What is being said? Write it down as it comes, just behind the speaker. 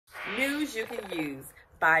News you can use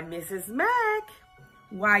by Mrs. Mack.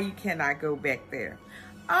 Why you cannot go back there?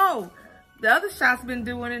 Oh, the other shop's been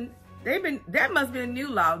doing it. That must be a new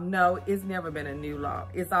law. No, it's never been a new law.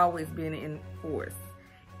 It's always been in force.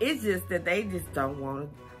 It's just that they just don't want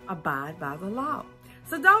to abide by the law.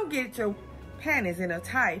 So don't get your panties in a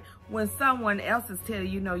tie when someone else is telling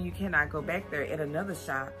you, no, you cannot go back there at another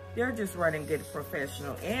shop. They're just running good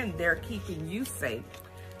professional and they're keeping you safe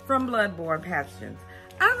from bloodborne pathogens.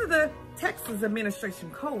 Under the Texas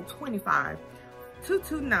Administration Code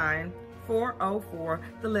 25-229-404,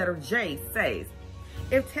 the letter J says,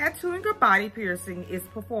 if tattooing or body piercing is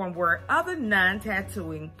performed where other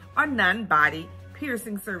non-tattooing or non-body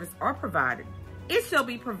piercing service are provided, it shall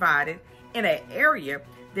be provided in an area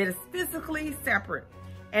that is physically separate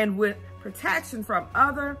and with protection from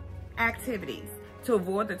other activities to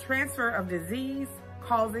avoid the transfer of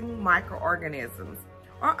disease-causing microorganisms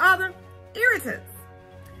or other irritants,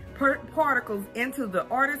 particles into the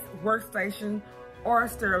artist's workstation or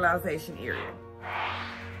sterilization area.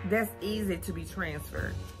 That's easy to be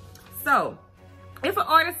transferred. So, if an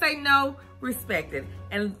artist say no, respect it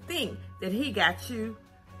and think that he got you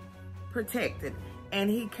protected and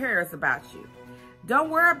he cares about you.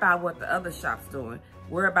 Don't worry about what the other shop's doing.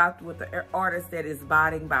 Worry about what the artist that is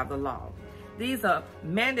abiding by the law. These are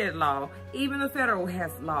mandated law. Even the federal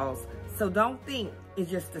has laws. So don't think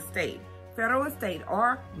it's just the state. Federal and state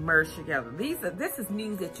are merged together. This is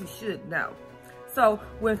news that you should know. So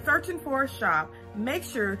when searching for a shop, make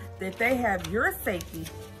sure that they have your safety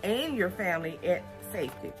and your family at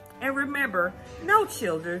safety. And remember, no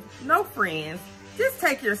children, no friends. Just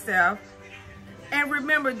take yourself. And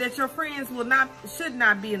remember that your friends should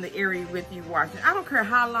not be in the area with you watching. I don't care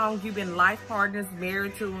how long you've been life partners,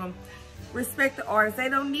 married to them. Respect the artist. They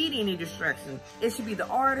don't need any distraction. It should be the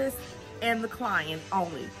artist and the client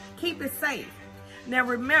only. Keep it safe. Now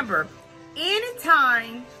remember,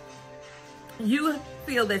 anytime you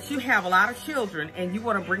feel that you have a lot of children and you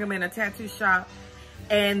want to bring them in a tattoo shop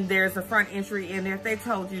and there's a front entry and if they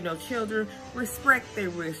told you no children, respect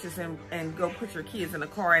their wishes and go put your kids in a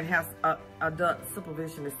car and have adult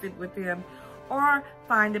supervision to sit with them or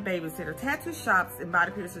find a babysitter. Tattoo shops and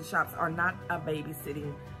body piercing shops are not a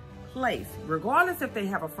babysitting place. Regardless if they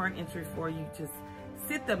have a front entry for you to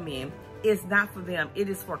sit them in, it's not for them. It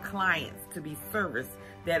is for clients to be serviced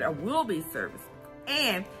that will be serviced.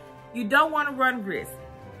 And you don't want to run risk.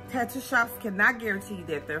 Tattoo shops cannot guarantee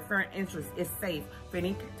that their front entrance is safe for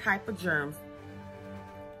any type of germs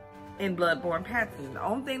and bloodborne pathogens. The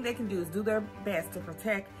only thing they can do is do their best to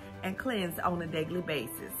protect and cleanse on a daily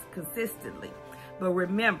basis, consistently. But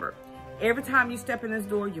remember, every time you step in this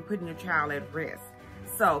door, you're putting your child at risk.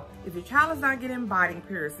 So if your child is not getting body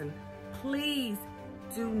piercing, please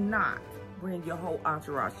do not bring your whole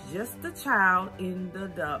entourage. Just the child in the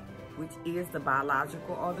duct, which is the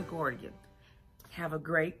biological or the guardian. Have a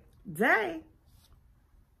great day.